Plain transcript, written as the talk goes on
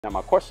Now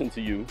my question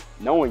to you,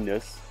 knowing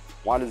this,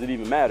 why does it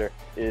even matter,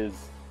 is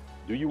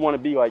do you want to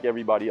be like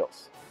everybody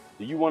else?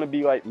 Do you want to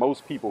be like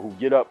most people who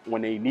get up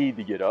when they need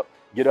to get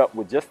up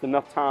with just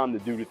enough time to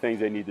do the things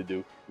they need to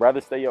do, rather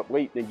stay up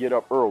late than get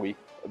up early?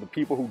 The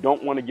people who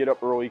don't want to get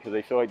up early because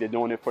they feel like they're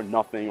doing it for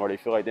nothing, or they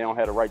feel like they don't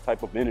have the right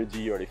type of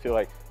energy, or they feel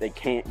like they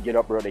can't get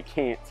up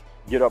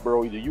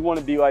early, do you want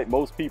to be like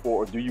most people,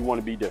 or do you want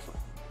to be different?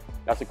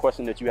 That's a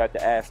question that you have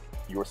to ask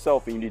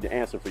yourself, and you need to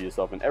answer for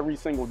yourself. And every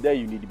single day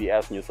you need to be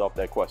asking yourself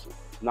that question.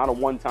 It's not a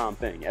one-time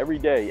thing. Every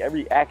day,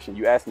 every action,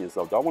 you asking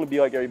yourself, do I want to be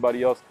like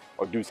everybody else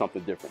or do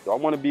something different? Do I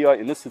want to be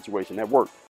like in this situation at work?